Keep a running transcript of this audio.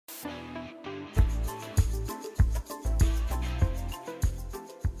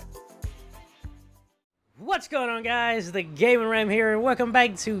What's going on, guys? The Gaming Ram here, and welcome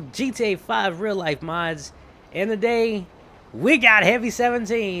back to GTA 5 Real Life Mods. And today, we got Heavy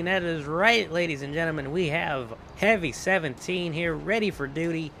 17. That is right, ladies and gentlemen. We have Heavy 17 here, ready for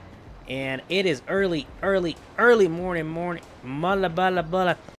duty. And it is early morning. Mulla balla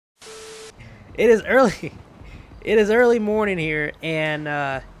balla. It is early morning here, and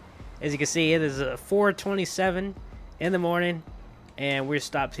as you can see, it is 4:27 in the morning. And we're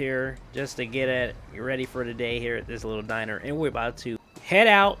stopped here just to get ready for the day here at this little diner. And we're about to head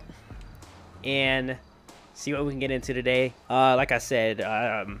out and see what we can get into today. Like I said,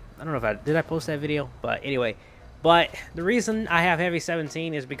 I don't know if did I post that video? But anyway, the reason I have Heavy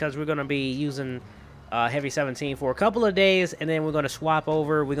 17 is because we're going to be using Heavy 17 for a couple of days. And then we're going to swap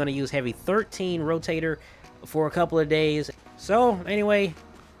over. We're going to use Heavy 13 Rotator for a couple of days. So anyway,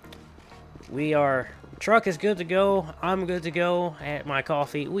 truck is good to go. I'm good to go at my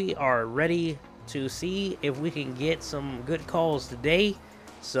coffee. We are ready to see if we can get some good calls today.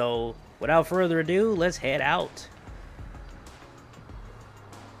 So without further ado, let's head out.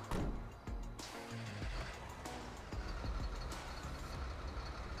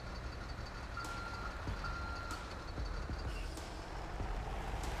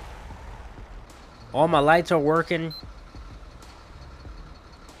 All my lights are working.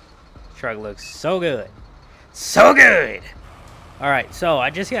 Truck looks so good. So good! Alright, so I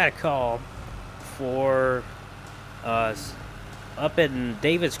just got a call for us up in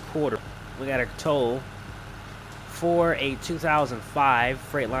David's Quarter. We got a tow for a 2005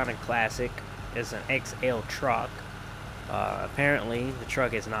 Freightliner Classic. It's an XL truck. Apparently, the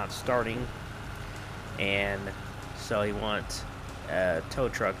truck is not starting. And so he wants a tow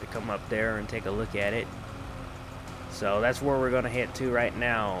truck to come up there and take a look at it. So that's where we're going to head to right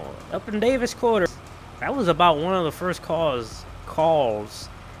now. Up in Davis Quarter. That was about one of the first calls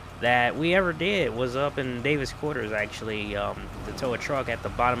that we ever did. Was up in Davis Quarters, actually, to tow a truck at the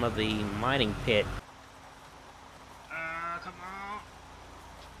bottom of the mining pit. Come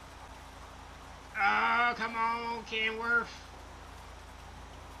on. Come on, Kenworth.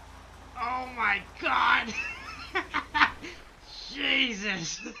 Oh my God.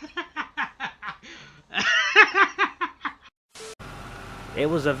 Jesus. It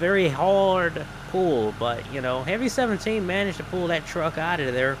was a very hard pull, but you know, Heavy 17 managed to pull that truck out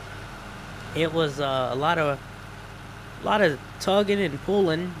of there. It was a lot of tugging and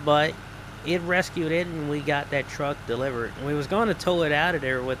pulling, but it rescued it, and we got that truck delivered. And we was going to tow it out of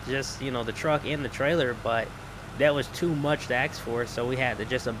there with just, you know, the truck in the trailer, but that was too much to ask for, so we had to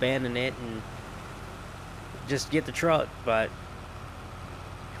just abandon it and just get the truck. But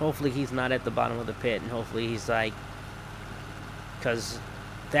hopefully he's not at the bottom of the pit, and hopefully he's like, because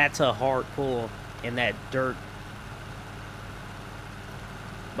that's a hard pull in that dirt.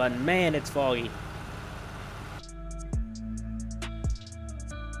 But man, it's foggy.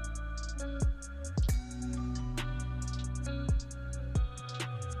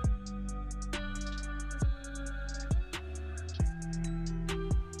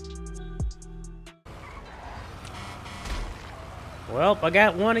 Well, I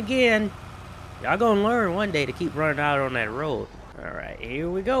got one again. Y'all gonna learn one day to keep running out on that road. Alright, here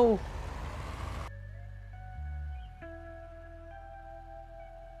we go.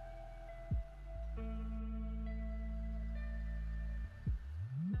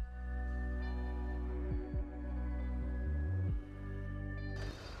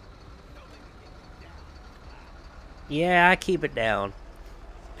 Yeah, I keep it down.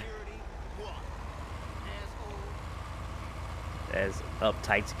 That's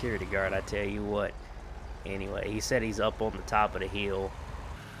uptight security guard, I tell you what. Anyway, he said he's up on the top of the hill.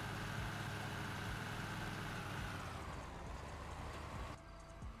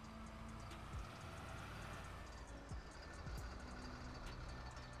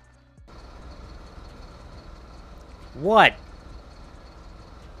 What?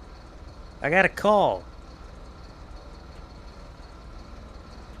 I got a call.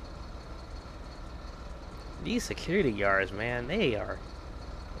 These security guards, man,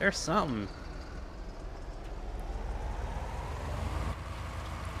 they're something.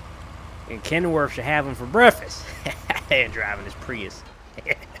 And Kenworth should have them for breakfast. And driving his Prius.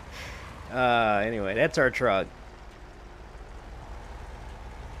 Anyway, that's our truck.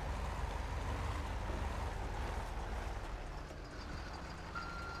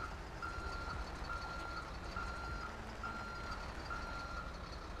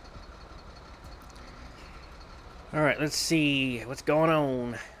 Alright, let's see what's going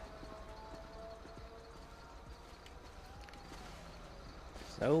on.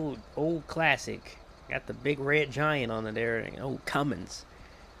 Old classic. Got the big red giant on it there. Oh, Cummins.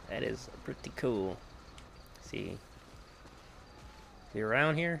 That is pretty cool. See. Is he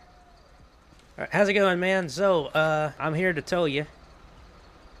around here? All right, how's it going, man? So, I'm here to tow you.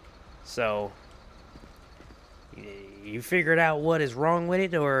 So, you figured out what is wrong with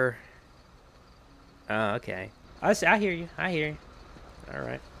it, or? Oh, okay. I hear you. I hear you. All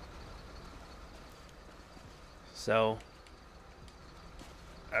right. So,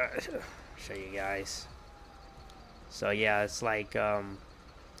 show you guys. So yeah, it's like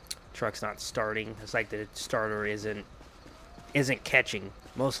truck's not starting. It's like the starter isn't catching.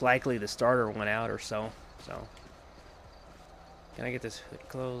 Most likely the starter went out or so. So, can I get this hood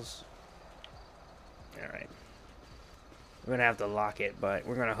closed? All right. We're gonna have to lock it, but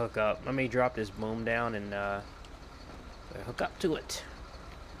we're gonna hook up. Let me drop this boom down and hook up to it.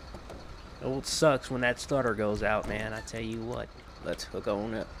 It sucks when that starter goes out, man. I tell you what. Let's hook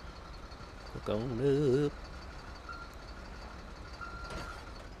on up. Hook on up.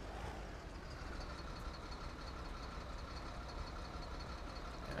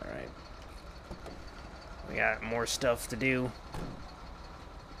 Alright. We got more stuff to do.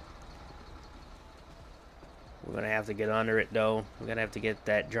 We're gonna have to get under it, though. We're gonna have to get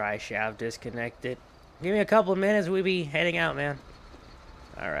that dry shaft disconnected. Give me a couple of minutes, we'll be heading out, man.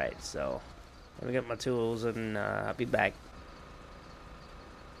 Alright, so let me get my tools and I'll be back.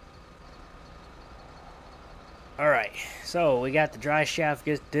 Alright, so we got the dry shaft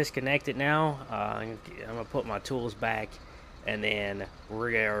disconnected now. I'm gonna put my tools back and then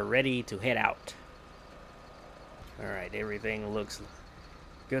we're ready to head out. Alright, everything looks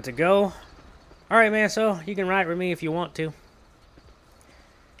good to go. Alright, man, so you can ride with me if you want to.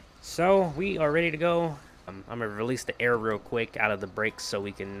 So we are ready to go. I'm gonna release the air real quick out of the brakes so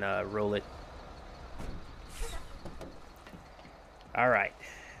we can roll it. Alright,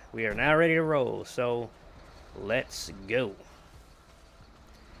 we are now ready to roll, so let's go.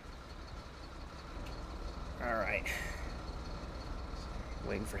 Alright.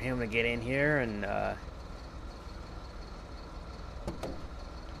 Waiting for him to get in here and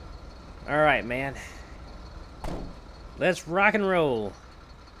alright, man. Let's rock and roll.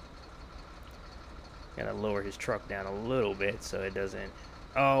 Gotta lower his truck down a little bit so it doesn't...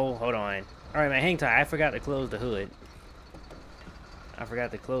 Oh, hold on. Alright, man, hang tight. I forgot to close the hood. I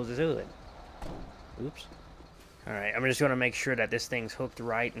forgot to close his hood. Oops. Alright, I'm just gonna make sure that this thing's hooked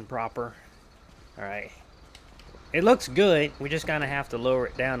right and proper. Alright. It looks good. We just gonna have to lower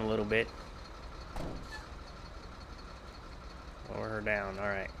it down a little bit. Lower her down.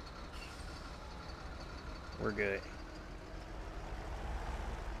 Alright. We're good.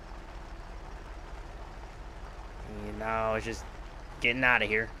 You know, it's just getting out of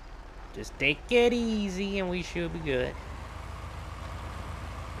here. Just take it easy and we should be good.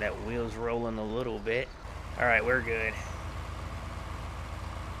 That wheel's rolling a little bit. Alright, we're good.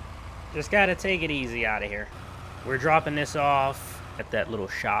 Just gotta take it easy out of here. We're dropping this off at that little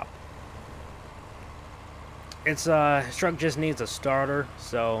shop. It's this truck just needs a starter,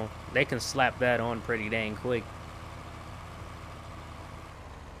 so they can slap that on pretty dang quick.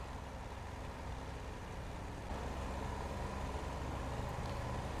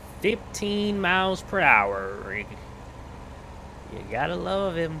 $15 miles per hour. You gotta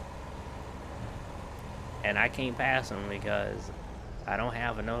love him. And I can't pass him because I don't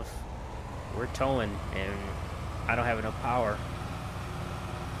have enough. We're towing and I don't have enough power.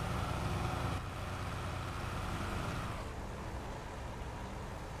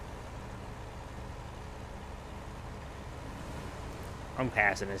 I'm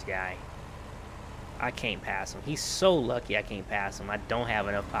passing this guy. I can't pass him. He's so lucky I can't pass him. I don't have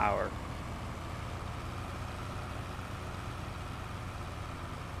enough power.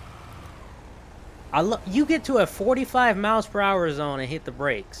 You get to a 45 miles per hour zone and hit the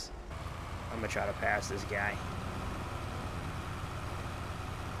brakes. I'm gonna try to pass this guy.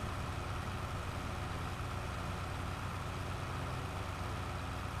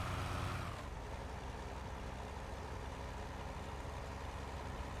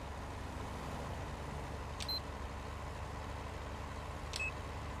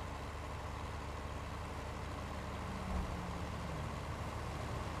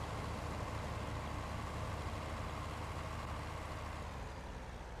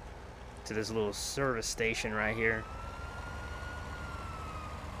 To this little service station right here.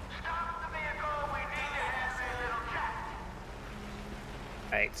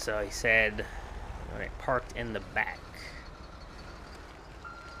 Alright, so he said it parked in the back.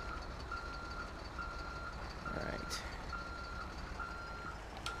 Alright.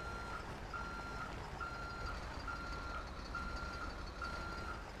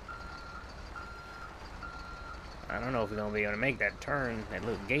 I don't know if we're gonna be able to make that turn, that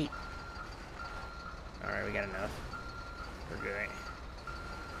little gate. Alright, we got enough. We're good.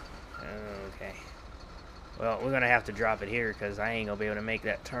 Okay. Well, we're gonna have to drop it here because I ain't gonna be able to make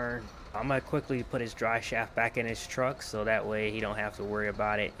that turn. I'm gonna quickly put his dry shaft back in his truck so that way he don't have to worry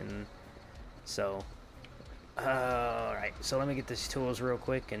about it. And so, alright, so let me get these tools real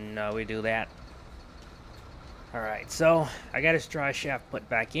quick and we do that. Alright, so I got his dry shaft put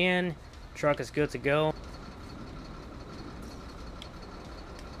back in. Truck is good to go.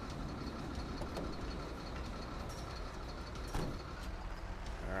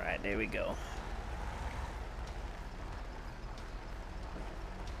 Alright, there we go.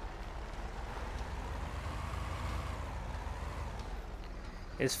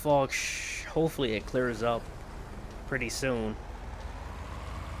 This fog, hopefully it clears up pretty soon.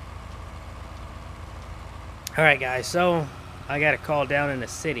 Alright guys, so I got a call down in the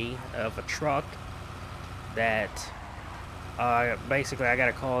city of a truck that basically I got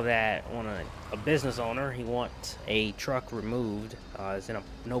a call that a business owner, he wants a truck removed. It's in a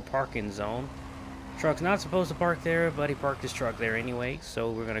no parking zone. Truck's not supposed to park there, but he parked his truck there anyway, so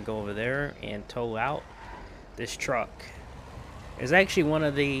we're gonna go over there and tow out this truck. It's actually one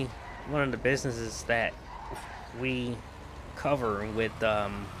of the businesses that we cover with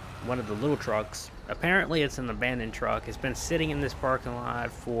one of the little trucks. Apparently it's an abandoned truck. It's been sitting in this parking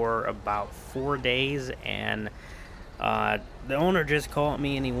lot for about 4 days, and the owner just called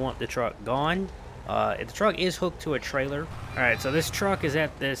me and he wants the truck gone. The truck is hooked to a trailer. Alright, so this truck is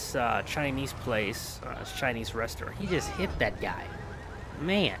at this Chinese place, this Chinese restaurant. He just hit that guy.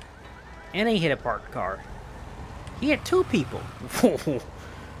 Man. And he hit a parked car. He hit 2 people.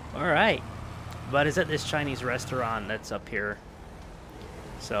 Alright. But it's at this Chinese restaurant that's up here.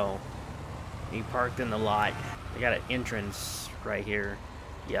 So, he parked in the lot. They got an entrance right here.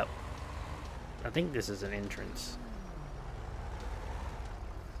 Yep. I think this is an entrance.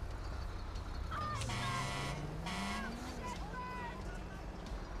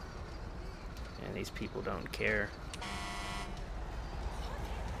 And these people don't care.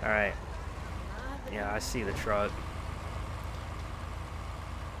 Alright. Yeah, I see the truck.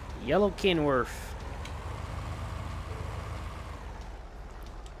 Yellow Kenworth.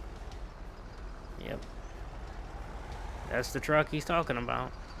 Yep. That's the truck he's talking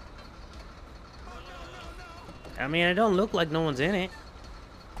about. I mean, it don't look like no one's in it.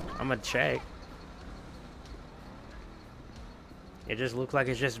 I'm gonna check. It just looks like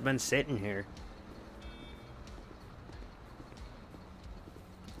it's just been sitting here.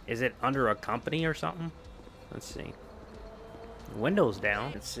 Is it under a company or something? Let's see. Windows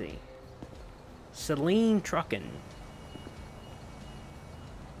down. Let's see. Celine Trucking.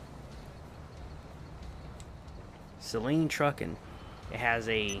 Celine Trucking. It has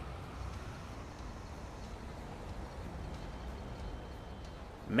a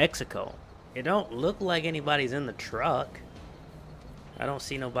Mexico. It don't look like anybody's in the truck. I don't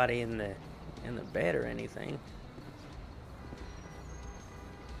see nobody in the bed or anything.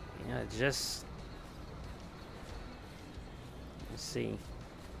 Yeah, just let's see.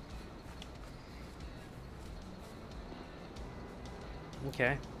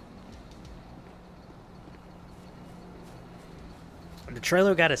 Okay. The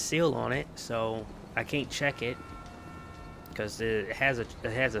trailer got a seal on it, so I can't check it because it has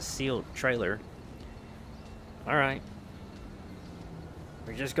a sealed trailer. All right.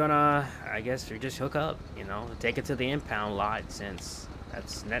 We're just gonna, I guess, we just hook up, you know, take it to the impound lot since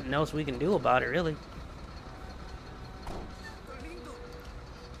that's nothing else we can do about it, really.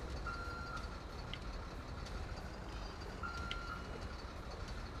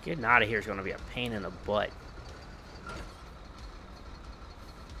 Getting out of here is going to be a pain in the butt.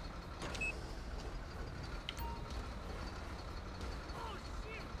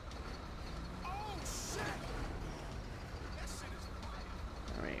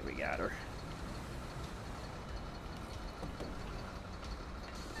 Alright, we got her.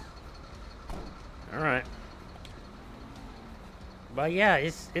 Alright. But yeah,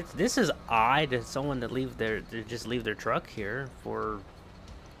 this is odd that someone to just leave their truck here for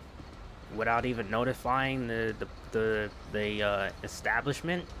without even notifying the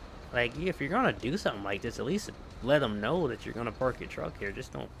establishment. Like, if you're gonna do something like this, at least let them know that you're gonna park your truck here.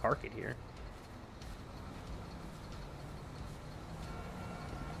 Just don't park it here.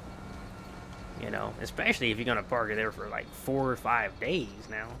 You know, especially if you're gonna park it there for like 4 or 5 days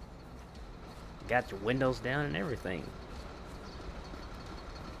now. Got your windows down and everything.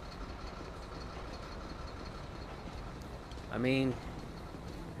 I mean,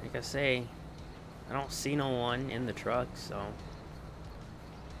 like I say, I don't see no one in the truck, so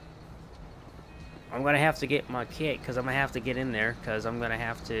I'm gonna have to get my kit because I'm gonna have to get in there because I'm gonna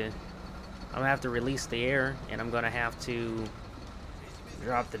have to I'm gonna have to release the air, and I'm gonna have to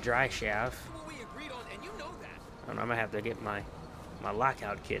drop the dry shaft. And I'm gonna have to get my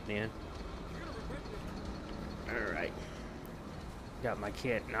lockout kit in. All right, got my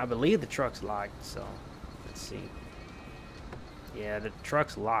kit, and I believe the truck's locked. So let's see. Yeah, the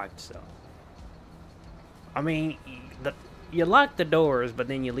truck's locked. So I mean, you lock the doors, but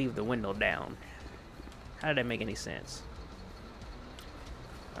then you leave the window down. How did that make any sense?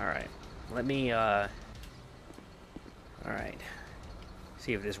 All right. Let me, alright.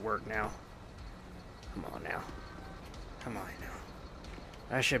 See if this worked now. Come on now. Come on now.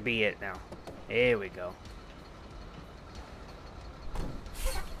 That should be it now. There we go.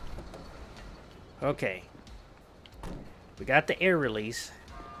 Okay. We got the air release.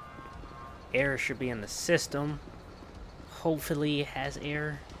 Air should be in the system. Hopefully it has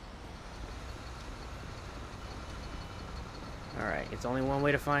air. Alright, it's only one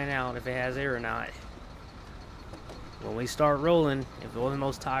way to find out if it has air or not. When we start rolling, if one of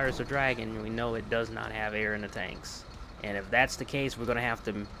those tires are dragging, we know it does not have air in the tanks. And if that's the case, we're going to have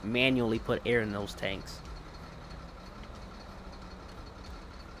to manually put air in those tanks.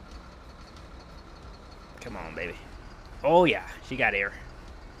 Come on, baby. Oh yeah, she got air.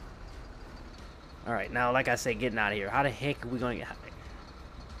 Alright, now like I said, getting out of here. How the heck are we going to get...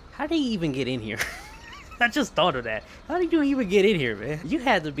 How did he even get in here? I just thought of that. How did you even get in here, man? You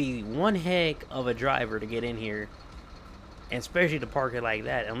had to be one heck of a driver to get in here. And especially to park it like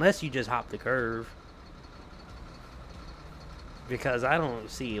that. Unless you just hop the curve. Because I don't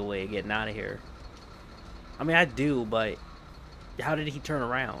see a way of getting out of here. I mean, I do, but... How did he turn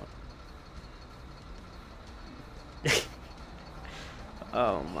around?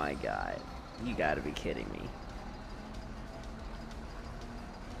 Oh my god. You gotta be kidding me.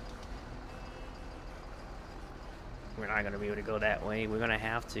 We're not going to be able to go that way. We're going to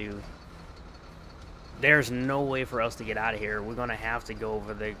have to... There's no way for us to get out of here. We're going to have to go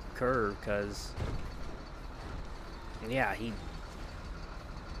over the curve, because... Yeah,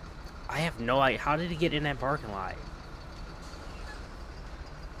 I have no idea. How did he get in that parking lot?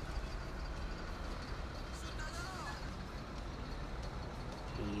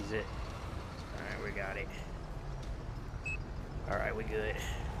 Ease it. Alright, we got it. Alright, we good.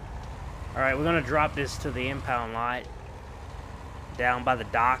 Alright, we're going to drop this to the impound lot down by the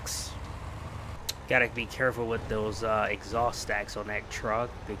docks. Gotta be careful with those exhaust stacks on that truck,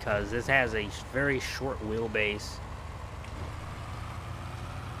 because this has a very short wheelbase.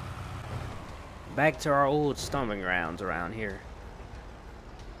 Back to our old stomping grounds around here.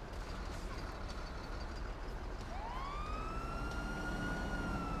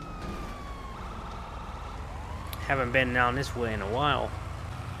 Haven't been down this way in a while.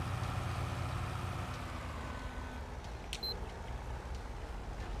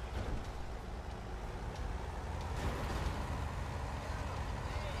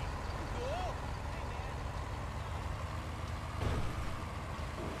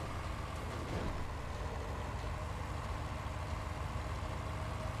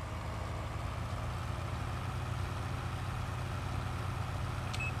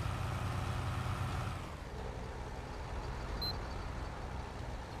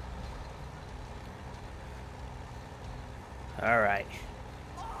 All right.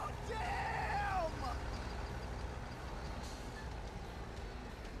 Oh, damn!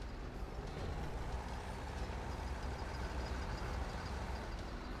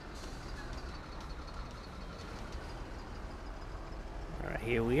 All right,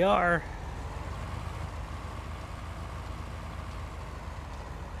 here we are.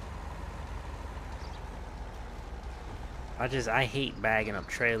 I hate bagging up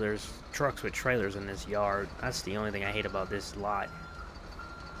trucks with trailers in this yard. That's the only thing I hate about this lot.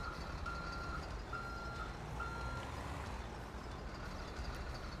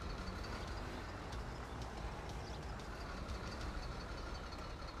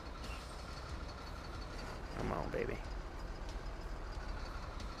 Come on, baby.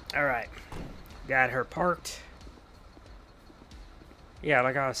 Alright. Got her parked. Yeah,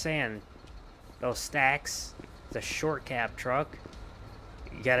 like I was saying, those stacks, it's a short cab truck.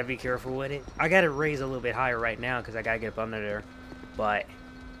 You gotta be careful with it. I gotta raise a little bit higher right now because I gotta get up under there. But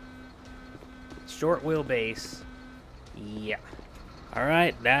short wheelbase. Yeah.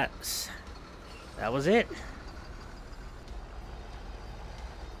 Alright, that was it.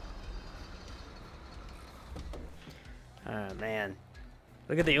 Oh man.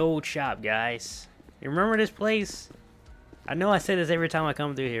 Look at the old shop, guys. You remember this place? I know I say this every time I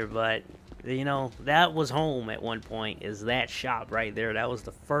come through here, but you know, that was home at one point, is that shop right there. That was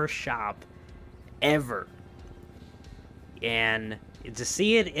the first shop ever. And To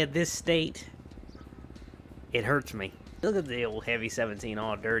see it in this state, it hurts me. Look at the old Heavy 17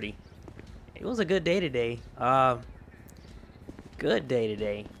 all dirty. It was a good day today. Good day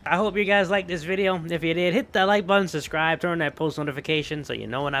today. I hope you guys liked this video. If you did, hit that like button, subscribe, turn on that post notification so you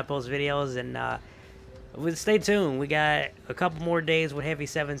know when I post videos, and stay tuned. We got a couple more days with Heavy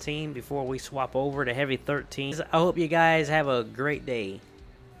 17 before we swap over to Heavy 13. I hope you guys have a great day.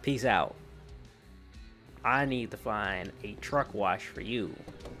 Peace out. I need to find a truck wash for you.